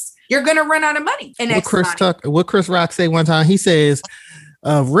this, you're going to run out of money. And what Chris Rock said one time, he says,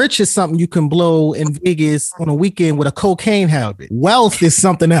 rich is something you can blow in Vegas on a weekend with a cocaine habit. Wealth is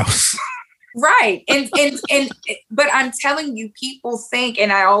something else. Right. And but I'm telling you, people think,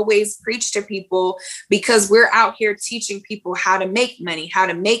 and I always preach to people, because we're out here teaching people how to make money,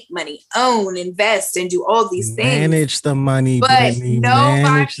 own, invest, and do all these things. Manage the money, but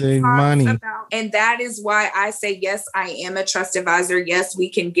manage the money. And that is why I say, yes, I am a trust advisor. Yes, we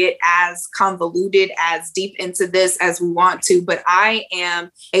can get as convoluted, as deep into this as we want to, but I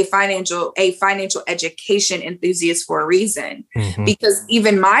am a financial education enthusiast for a reason, because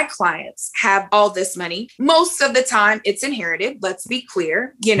even my clients have all this money. Most of the time it's inherited, let's be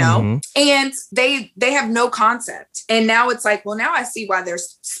clear, and they have no concept. And now it's like, well, now I see why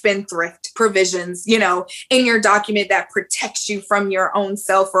there's spendthrift provisions, in your document that protects you from your own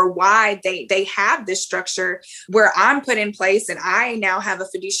self, or why they have this structure where I'm put in place, and I now have a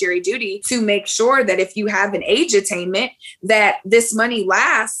fiduciary duty to make sure that if you have an age attainment, that this money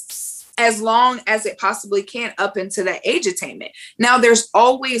lasts as long as it possibly can up into that age attainment. Now, there's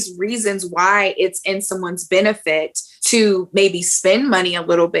always reasons why it's in someone's benefit to maybe spend money a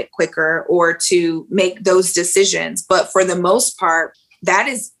little bit quicker or to make those decisions. But for the most part, that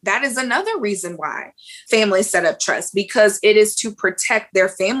is another reason why families set up trusts, because it is to protect their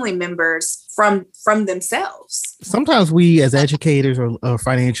family members from themselves. Sometimes we as educators or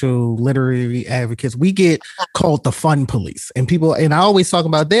financial literary advocates, we get called the fun police, and I always talk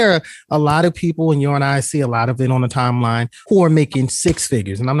about, there are a lot of people, and you and I see a lot of it on the timeline, who are making six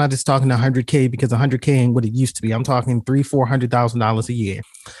figures. And I'm not just talking $100K, because $100K ain't what it used to be. I'm talking $300,000-$400,000 a year.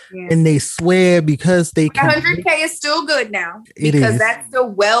 Yeah. And they swear because they can. $100K is still good now, because that's still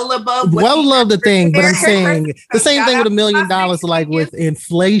well above the thing. But I'm saying the same thing with $1 million, like with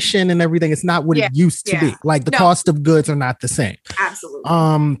inflation and everything. It's not what it used to be. Like the cost of goods are not the same.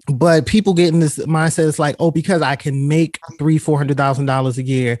 Absolutely. But people get in this mindset. It's like, oh, because I can make $300,000-$400,000 a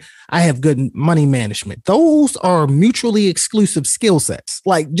year, I have good money management. Those are mutually exclusive skill sets.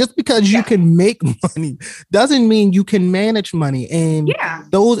 Like, just because you can make money doesn't mean you can manage money. And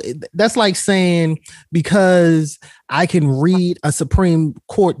that's like saying, because I can read a Supreme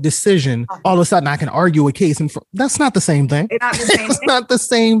Court decision, all of a sudden I can argue a case. And that's not the same thing. It's not the same thing. Not the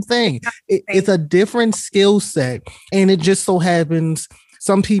same thing. It's a different skill set. And it just so happens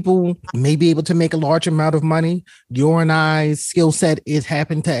some people may be able to make a large amount of money. Your and I's skill set is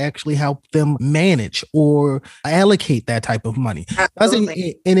happen to actually help them manage or allocate that type of money.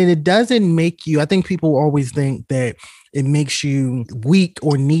 It doesn't make you, I think people always think that it makes you weak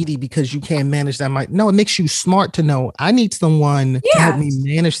or needy because you can't manage that money. No, it makes you smart to know, I need someone to help me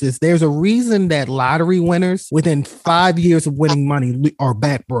manage this. There's a reason that lottery winners within 5 years of winning money are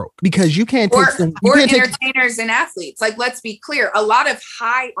back broke, because you can't take some. Or entertainers and athletes. Like, let's be clear, a lot of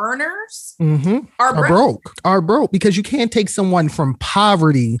high earners are broke because you can't take someone from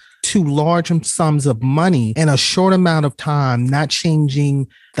poverty to large sums of money in a short amount of time, not changing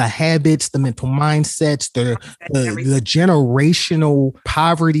the habits, the mental mindsets, the generational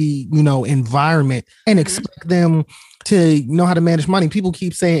poverty, environment, and expect them to know how to manage money. People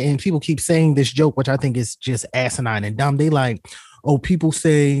keep saying this joke, which I think is just asinine and dumb. They like, oh, people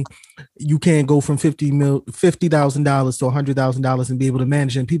say you can't go from $50,000 to $100,000 and be able to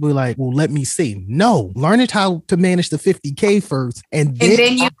manage it. And people are like, well, let me see. No, learn it how to manage the $50K first. And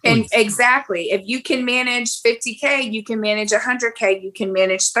then you can, exactly. If you can manage $50K, you can manage $100K, you can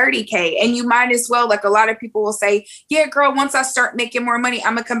manage $30K. And you might as well, like a lot of people will say, yeah, girl, once I start making more money,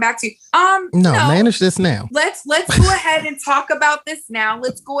 I'm going to come back to you. No, manage this now. Let's go ahead and talk about this now.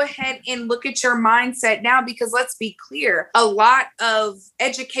 Let's go ahead and look at your mindset now, because let's be clear. A lot of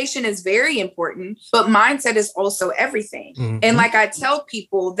education is very important, but mindset is also everything. Mm-hmm. And like I tell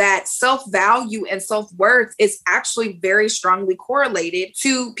people that self-value and self-worth is actually very strongly correlated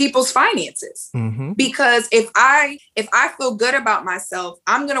to people's finances. Mm-hmm. Because if I feel good about myself,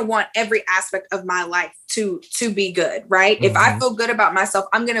 I'm going to want every aspect of my life to be good, right? Mm-hmm. If I feel good about myself,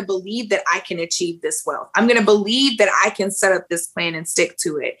 I'm going to believe that I can achieve this wealth. I'm going to believe that I can set up this plan and stick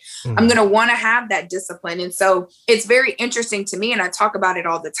to it. Mm-hmm. I'm going to want to have that discipline. And so it's very interesting to me, and I talk about it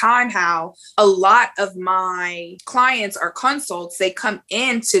all the time, how a lot of my clients or consults, they come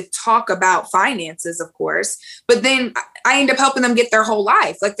in to talk about finances, of course, but then I end up helping them get their whole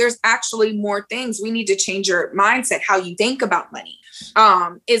life. Like, there's actually more things. We need to change your mindset, how you think about money.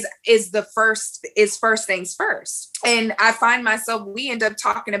 Is first things first. And I find myself, we end up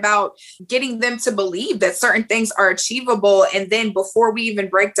talking about getting them to believe that certain things are achievable. And then before we even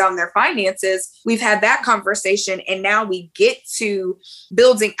break down their finances, we've had that conversation. And now we get to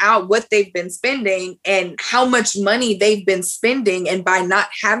building out what they've been spending and how much money they've been spending. And by not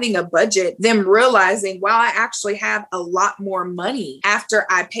having a budget, them realizing, wow, I actually have a lot more money after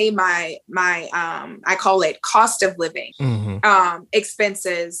I pay my I call it cost of living,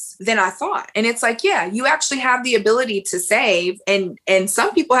 expenses than I thought. And it's like, yeah, you actually have the ability to save, and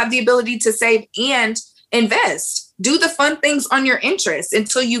some people have the ability to save and invest. Do the fun things on your interest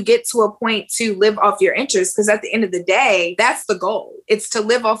until you get to a point to live off your interest. Because at the end of the day, that's the goal. It's to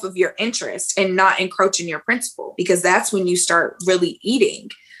live off of your interest and not encroach in your principal, because that's when you start really eating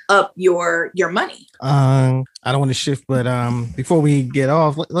up your money. I don't want to shift, but before we get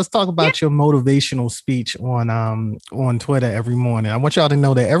off, let's talk about your motivational speech on Twitter every morning. I want y'all to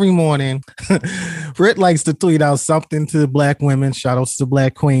know that every morning, Britt likes to tweet out something to Black women. Shout outs to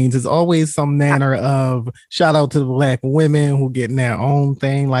Black queens. There's always some manner of shout out to the Black women who getting their own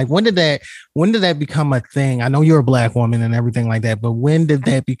thing. Like, when did that become a thing? I know you're a Black woman and everything like that, but when did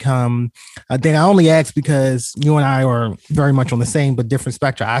that become a thing? I only ask because you and I are very much on the same but different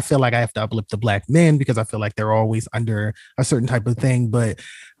spectrum. I feel like I have to uplift the Black men because I feel like they're always under a certain type of thing, but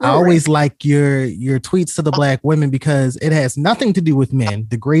I always like your tweets to the Black women because it has nothing to do with men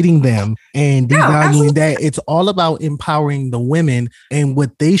degrading them and devaluing that. It's all about empowering the women and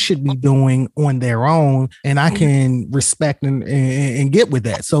what they should be doing on their own, and I can respect and get with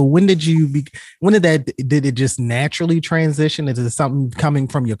that. So did it just naturally transition? Is it something coming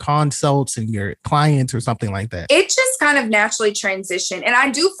from your consults and your clients or something like that? It just kind of naturally transitioned. And I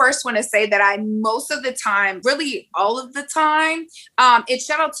do first want to say that I, most of the time, really all of the time, it's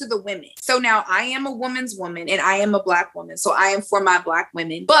shout out to the women. So now I am a woman's woman and I am a Black woman. So I am for my Black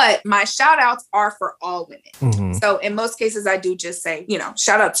women, but my shout outs are for all women. Mm-hmm. So in most cases, I do just say,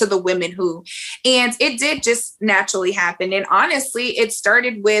 shout out to the women who, and it did just naturally happen. And honestly, it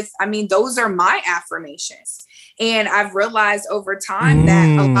started with, those are my affirmations. And I've realized over time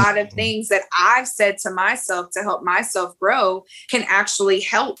that a lot of things that I've said to myself to help myself grow can actually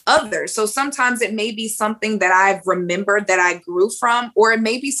help others. So sometimes it may be something that I've remembered that I grew from, or it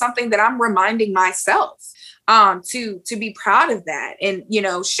may be something that I'm reminding myself to be proud of that. And,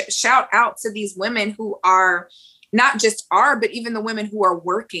 shout out to these women who are not just but even the women who are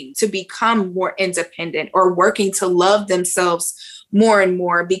working to become more independent or working to love themselves more and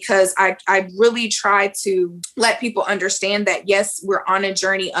more, because I really try to let people understand that, yes, we're on a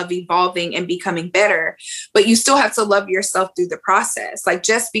journey of evolving and becoming better, but you still have to love yourself through the process. Like,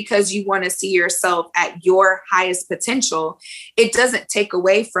 just because you want to see yourself at your highest potential, it doesn't take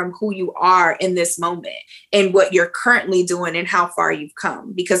away from who you are in this moment and what you're currently doing and how far you've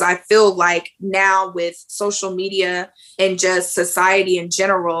come. Because I feel like now with social media and just society in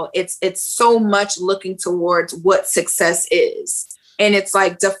general, it's so much looking towards what success is. And it's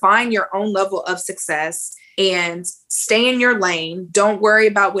like, define your own level of success and stay in your lane. Don't worry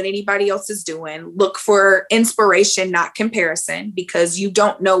about what anybody else is doing. Look for inspiration, not comparison, because you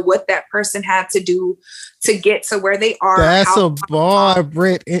don't know what that person had to do to get to where they are. That's a bar,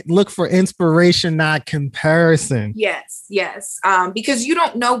 Britt. Look for inspiration, not comparison. Yes. Because you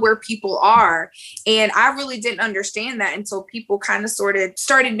don't know where people are. And I really didn't understand that until people kind of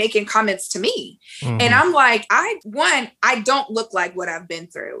started making comments to me. Mm-hmm. And I'm like, I don't look like what I've been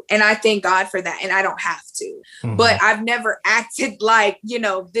through. And I thank God for that. And I don't have to. Mm-hmm. But I've never acted like,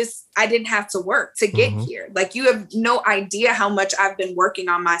 this, I didn't have to work to get here. Like, you have no idea how much I've been working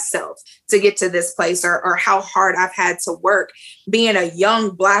on myself to get to this place, or how hard I've had to work being a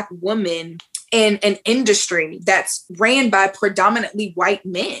young Black woman in an industry that's ran by predominantly white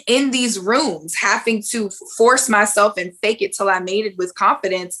men, in these rooms, having to force myself and fake it till I made it with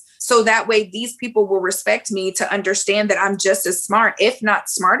confidence So that way these people will respect me to understand that I'm just as smart, if not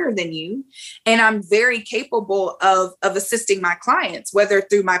smarter than you. And I'm very capable of assisting my clients, whether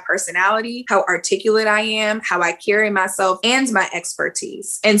through my personality, how articulate I am, how I carry myself, and my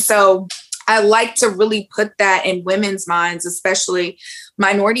expertise. And so I like to really put that in women's minds, especially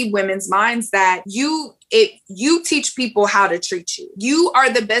minority women's minds, that you teach people how to treat you. You are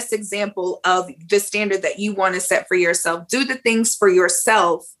the best example of the standard that you want to set for yourself. Do the things for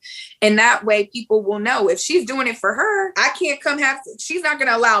yourself. And that way people will know if she's doing it for her, I can't she's not going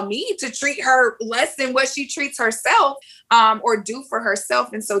to allow me to treat her less than what she treats herself or do for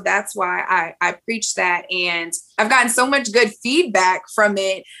herself. And so that's why I preach that. And I've gotten so much good feedback from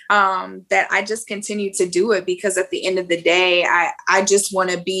it that I just continue to do it, because at the end of the day, I just want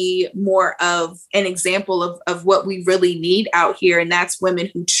to be more of an example of what we really need out here. And that's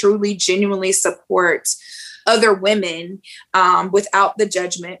women who truly, genuinely support other women without the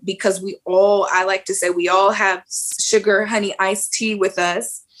judgment, because I like to say we all have sugar, honey, iced tea with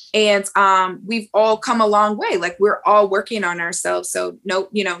us. And we've all come a long way. Like, we're all working on ourselves. So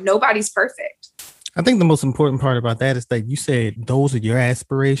nobody's perfect. I think the most important part about that is that you said those are your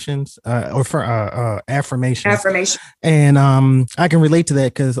aspirations or for affirmations. Affirmation. And I can relate to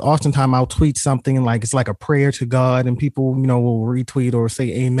that, because oftentimes I'll tweet something and it's like a prayer to God, and people, will retweet or say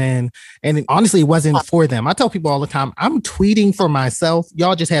amen. And honestly, it wasn't for them. I tell people all the time, I'm tweeting for myself.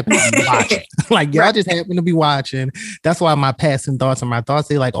 Y'all just happen to be watching. Y'all just happen to be watching. That's why my passing thoughts and my thoughts,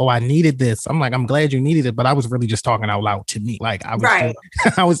 they like, oh, I needed this. I'm like, I'm glad you needed it. But I was really just talking out loud to me.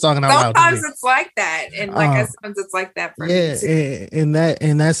 I was talking out loud. Sometimes it's like that. And sometimes it's like that for me too.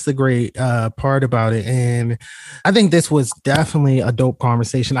 And that's the great part about it. And I think this was definitely a dope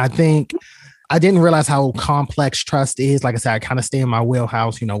conversation. I didn't realize how complex trust is. Like I said, I kind of stay in my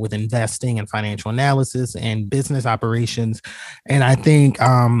wheelhouse, with investing and financial analysis and business operations. And I think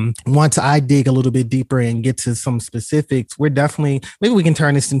once I dig a little bit deeper and get to some specifics, maybe we can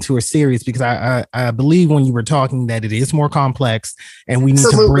turn this into a series, because I believe when you were talking that it is more complex and we need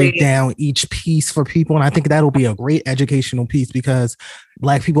to break down each piece for people. And I think that'll be a great educational piece, because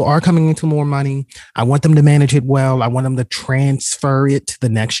Black people are coming into more money. I want them to manage it well. I want them to transfer it to the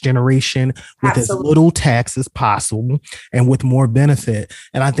next generation with as little tax as possible and with more benefit.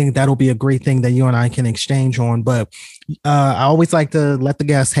 And I think that'll be a great thing that you and I can exchange on. But I always like to let the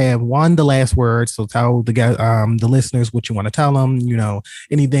guests have the last word. So tell the listeners what you want to tell them,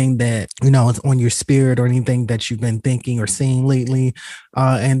 anything that, is on your spirit, or anything that you've been thinking or seeing lately.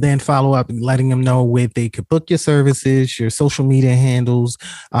 And then follow up and letting them know where they could book your services, your social media handles,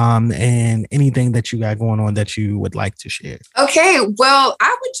 and anything that you got going on that you would like to share. Okay. Well,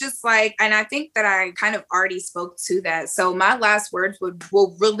 I would just and I think that I kind of already spoke to that. So my last words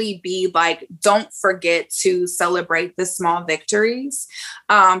will really be don't forget to celebrate the small victories,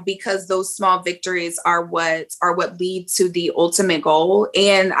 because those small victories are what lead to the ultimate goal.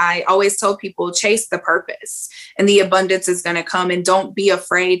 And I always tell people, chase the purpose, and the abundance is going to come. And don't be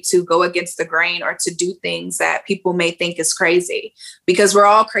afraid to go against the grain or to do things that people may think is crazy, because we're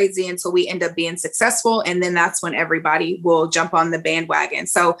all crazy until we end up being successful. And then that's when everybody will jump on the bandwagon.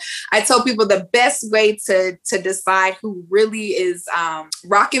 So I tell people the best way to decide who really is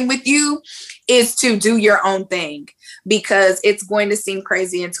rocking with you is to do your own thing, because it's going to seem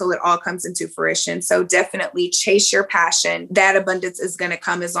crazy until it all comes into fruition. So definitely chase your passion. That abundance is going to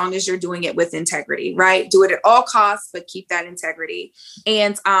come as long as you're doing it with integrity, right? Do it at all costs, but keep that integrity.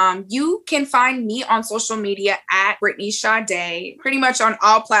 And you can find me on social media at Brittani Sade, pretty much on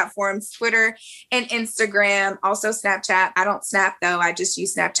all platforms, Twitter and Instagram, also Snapchat. I don't snap though. I just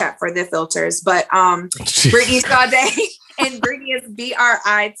use Snapchat for the filters, but Brittani Sade. And Brittani is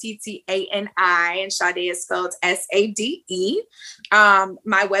Brittani, and Sade is spelled Sade.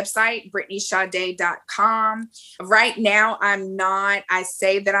 My website, BrittaniSade.com. Right now, I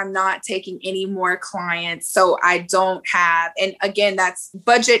say that I'm not taking any more clients. So I don't have, and again, that's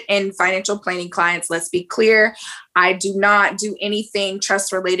budget and financial planning clients. Let's be clear. I do not do anything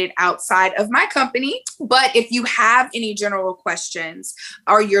trust related outside of my company. But if you have any general questions,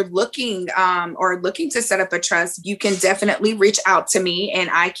 or you're looking to set up a trust, you can definitely reach out to me. And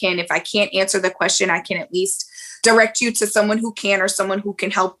if I can't answer the question, I can at least direct you to someone who can, or someone who can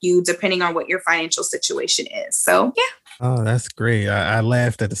help you depending on what your financial situation is. So, yeah. Oh, that's great. I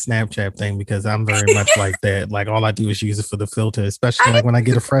laughed at the Snapchat thing because I'm very much like that. Like all I do is use it for the filter, especially like when I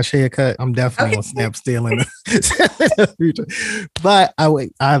get a fresh haircut. I'm definitely on Snap still in the future. But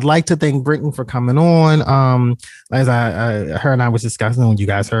I'd like to thank Brittany for coming on. As her and I was discussing, when you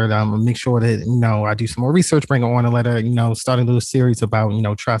guys heard, make sure that, I do some more research, bring her on and let her, start a little series about,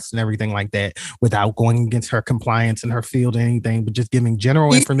 trust and everything like that without going against her compliance in her field or anything, but just giving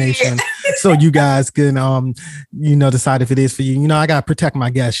general information so you guys can, decide if it is for you. I gotta protect my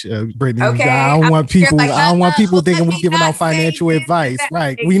guests, Brittany. Okay. I don't want people thinking we're giving out financial advice.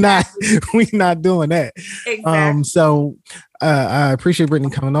 Right. Exactly. We not doing that. Exactly. So I appreciate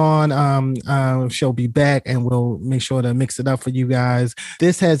Brittany coming on. She'll be back and we'll make sure to mix it up for you guys.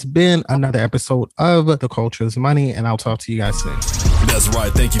 This has been another episode of The Culture's Money, and I'll talk to you guys soon. That's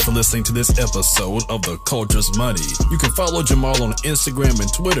right. Thank you for listening to this episode of The Culture's Money. You can follow Jamal on Instagram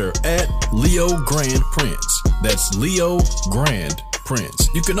and Twitter at Leo Grand Prince. That's Leo Grand Prince.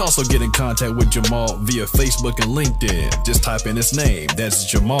 You can also get in contact with Jamal via Facebook and LinkedIn. Just type in his name. That's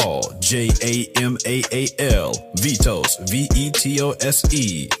Jamal, Jamaal, Vitos,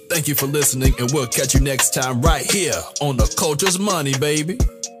 Vetose. Thank you for listening, and we'll catch you next time right here on The Culture's Money, baby.